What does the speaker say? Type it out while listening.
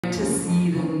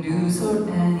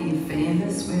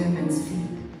its women's feet.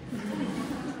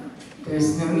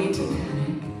 There's no need to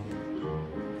panic.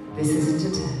 This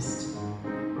isn't a test.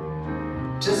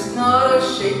 Just nod or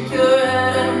shake your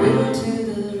head and we'll do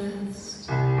the rest.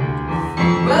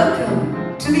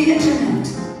 Welcome to the internet.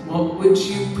 What would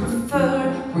you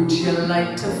prefer? Would you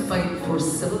like to fight for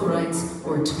civil rights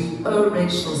or tweet a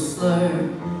racial slur?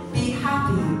 Be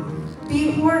happy,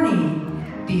 be horny,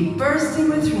 be bursting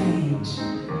with rage.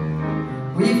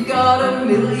 We've got a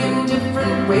million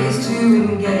different ways to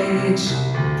engage.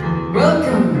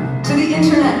 Welcome to the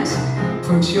internet.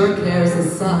 Put your cares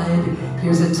aside.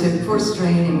 Here's a tip for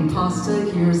straining pasta.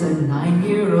 Here's a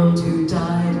 9-year-old who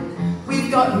died.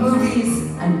 We've got movies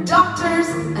and doctors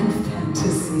and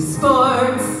fantasy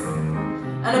sports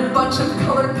and a bunch of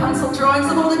colored pencil drawings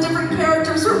of all the different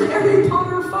characters from Harry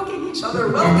Potter fucking each other.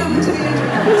 Welcome to the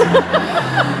internet.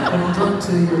 Hold on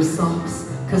to your socks,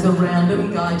 cause a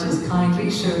random guy just kindly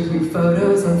showed you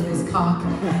photos of his cock.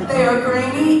 They are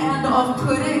grainy and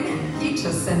off-putting. He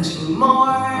just sent you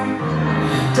more.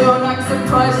 Don't act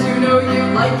surprised, you know you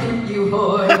like it, you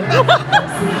whore.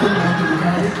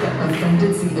 Get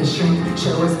offended, see a shrink.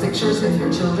 Show us pictures with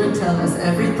your children, tell us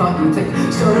every thought you think.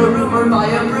 Start a rumor, buy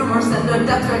a rumor, send a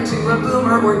death threat to a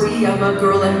boomer, or DM a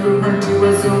girl and groom her to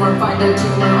a zoomer. Find a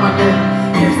tumor on your...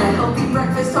 Here's a healthy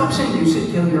breakfast option, you should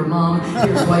kill your mom.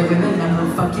 Here's why women never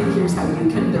fuck you, here's how you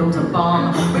can build a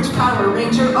bomb. Which Power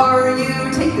Ranger are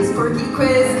you? Take this quirky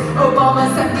quiz. Obama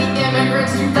sent the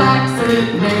immigrants to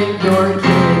vaccinate your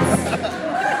kids.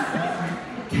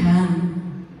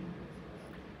 Can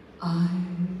I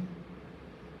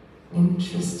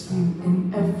interest you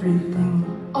in everything,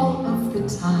 all of the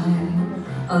time?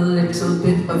 A little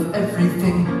bit of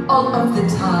everything, all of the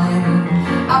time.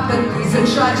 Apathy's a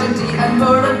tragedy and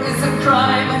boredom is a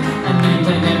crime.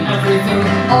 Anything and everything,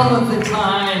 all of the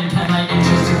time. Can I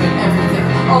interest you in everything,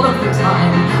 all of the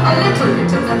time? A little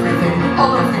bit of everything,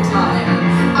 all of the time.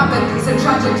 Apathy's a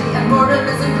tragedy and boredom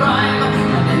is a crime.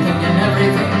 Anything and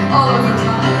everything, all of the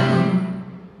time.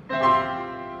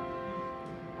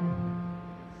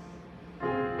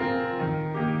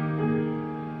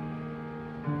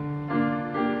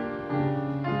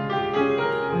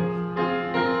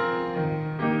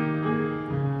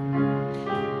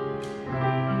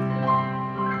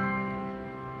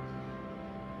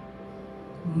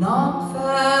 Not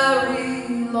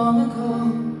very long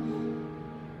ago,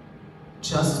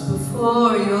 just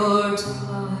before your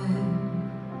time,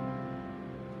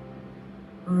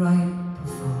 right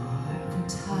before the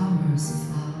towers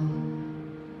fell,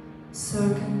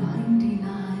 circa 99,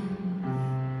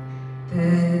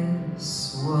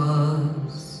 this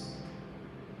was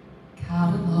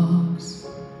catalogs,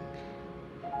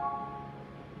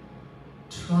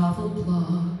 travel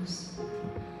blogs,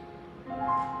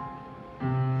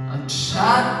 a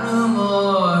chat room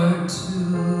or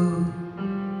two.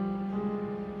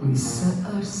 We set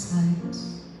our sights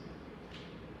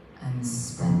and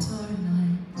spent our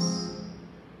nights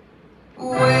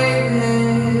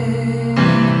waiting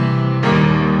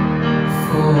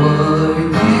for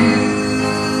you.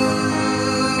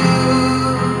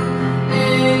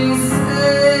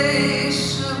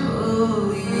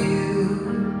 Insatiable you.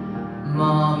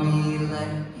 Mommy let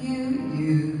you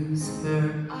use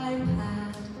her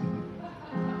iPad.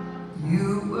 You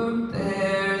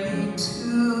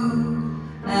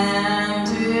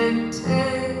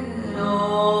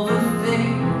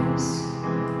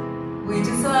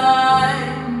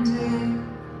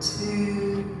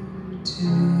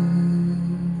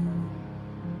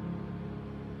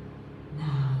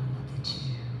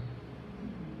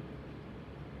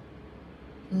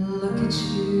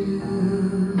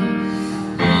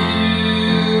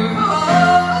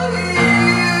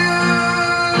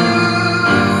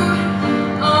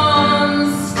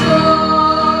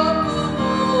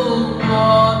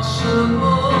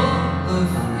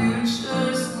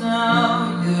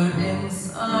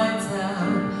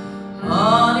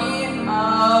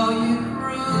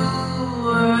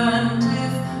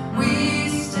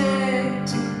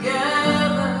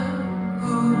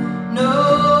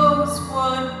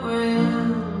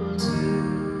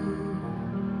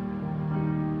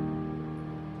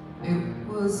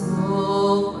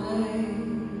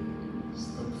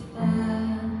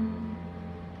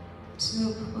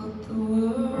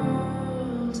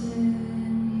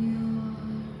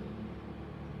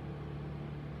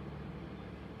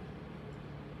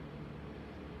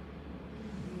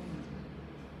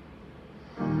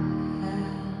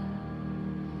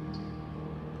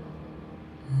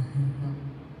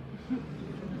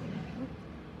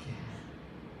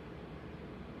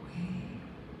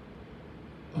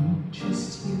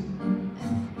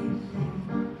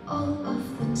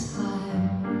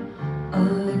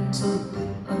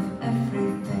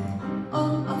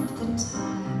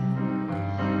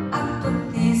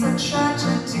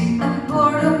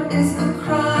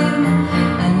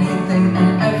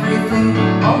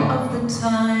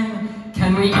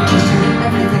really interested in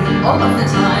everything all of the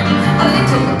time. A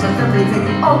little bit of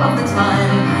everything all of the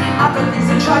time. Apathy's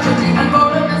a tragedy and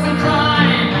boredom is a crime.